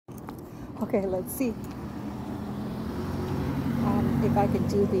Okay, let's see if I can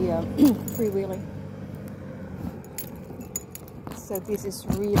do the freewheeling. So this is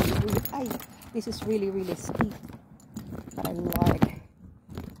really steep, but I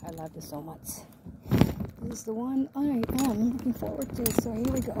love this so much. This is the one I am looking forward to. So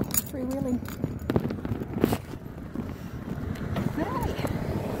here we go, freewheeling. Hi,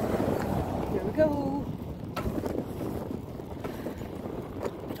 here we go.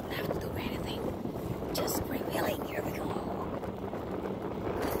 I don't have to do anything, just freewheeling. Here we go.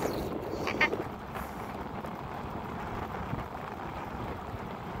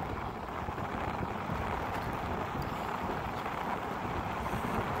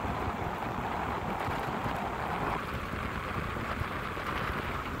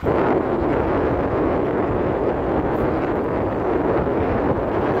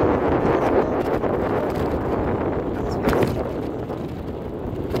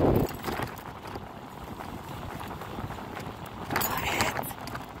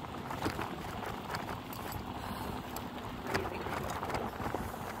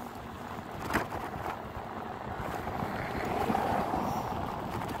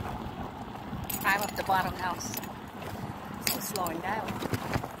 I'm at the bottom now, so slowing down.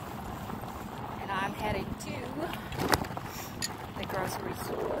 And I'm heading to the grocery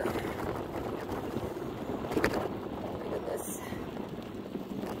store. Look at this.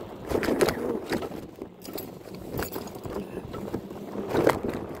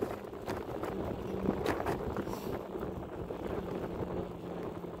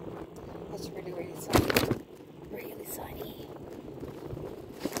 It's really sunny. Really sunny.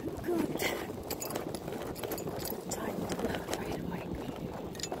 Good.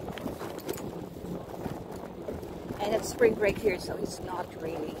 And it's spring break here, so it's not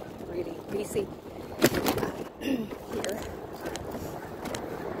really busy here.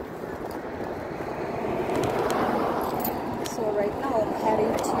 So right now I'm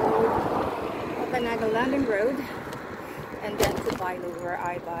heading to Okanagan Landing Road and then to Bailo, where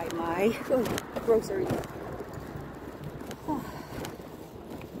I buy my groceries.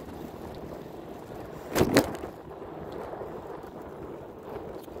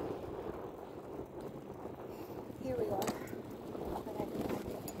 Here we are.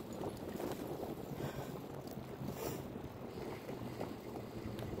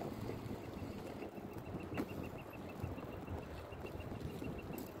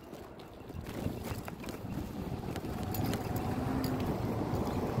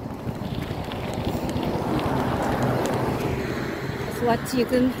 As what you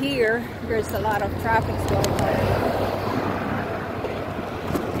can hear, there's a lot of traffic going on.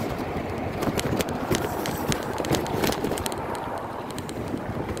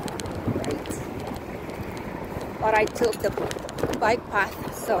 But I took the bike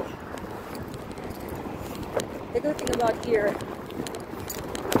path, so the good thing about here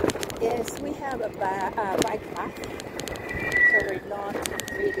is we have a bike path, so we're not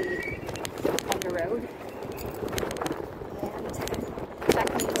really on the road, and that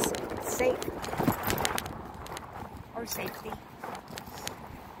means safe or safety.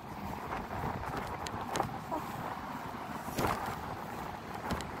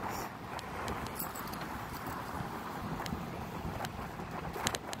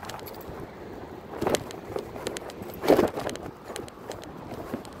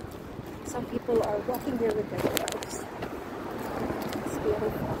 Some people are walking here with their dogs. It's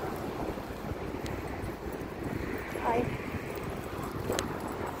beautiful. Hi.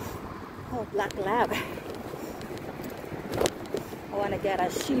 Oh, black lab. I want to get a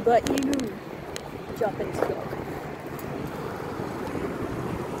Shiba Inu jumping dog.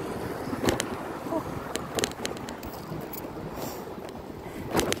 Oh.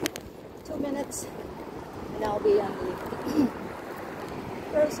 2 minutes and I'll be on the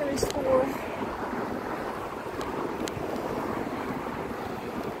grocery store.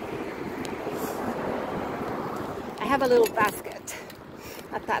 I have a little basket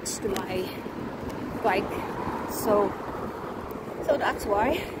attached to my bike, so that's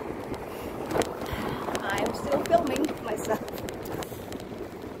why I'm still filming myself.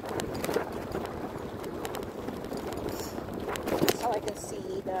 So I can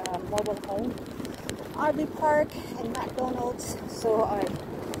see the mobile home, RV park, and McDonald's. So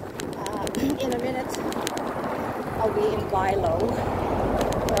in a minute I'll be in Bailo,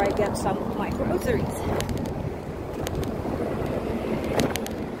 where I get some of my groceries.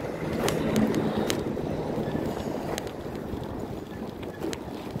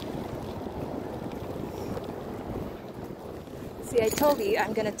 See, I told you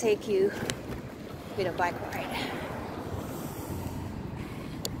I'm gonna take you with a bike ride.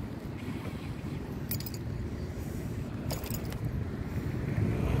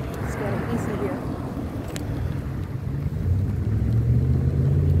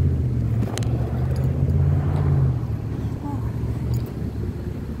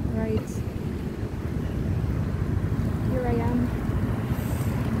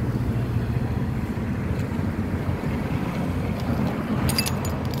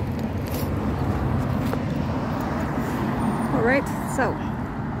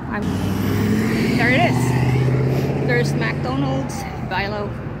 There it is. There's McDonald's, Bilo,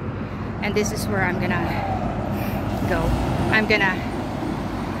 and this is where I'm gonna go.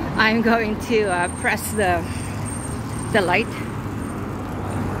 I'm going to press the light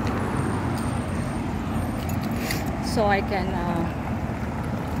so I can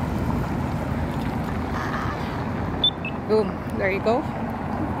boom, there you go.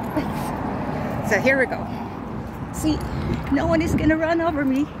 So here we go. See, no one is gonna run over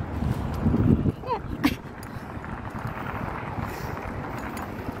me.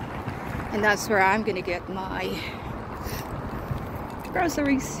 And that's where I'm gonna get my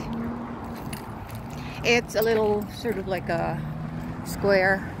groceries. It's a little sort of like a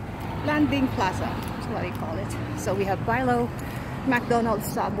square landing plaza, that's what they call it. So we have Bilo, McDonald's,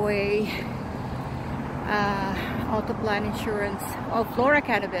 Subway, Autoplan Insurance, Flora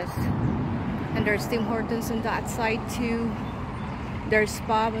Cannabis, and there's Tim Hortons on that side too. There's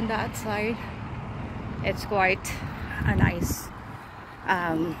Pub on that side. It's quite a nice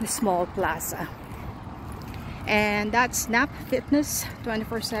small plaza. And that's Snap Fitness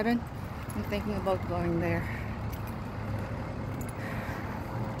 24/7. I'm thinking about going there.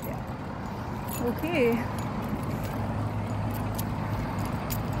 Yeah. Okay.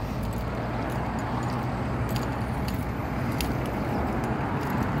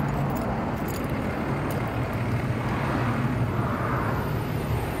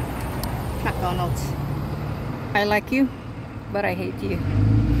 McDonald's. I like you, but I hate you.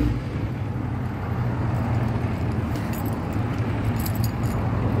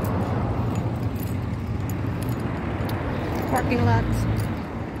 Parking lot.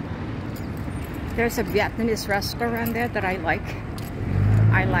 There's a Vietnamese restaurant there that I like.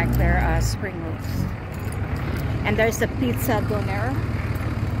 I like their spring rolls. And there's a Pizza Doner.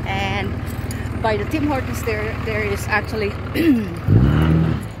 And by the Tim Hortons there is actually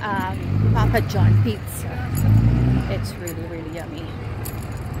Papa John pizza. It's really, really yummy.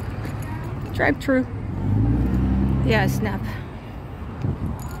 Drive through. Yeah, Snap.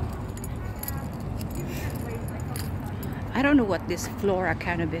 I don't know what this Flora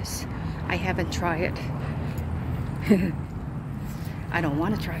Cannabis. I haven't tried it. I don't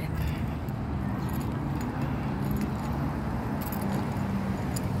want to try it.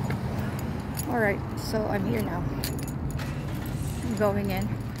 Alright, so I'm here now. I'm going in.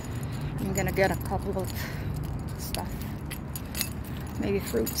 I'm gonna get a couple of stuff. Maybe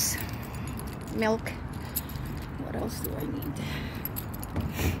fruits, milk. What else do I need?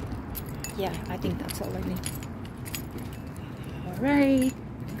 Yeah, I think that's all I need. Alright,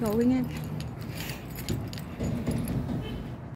 going in.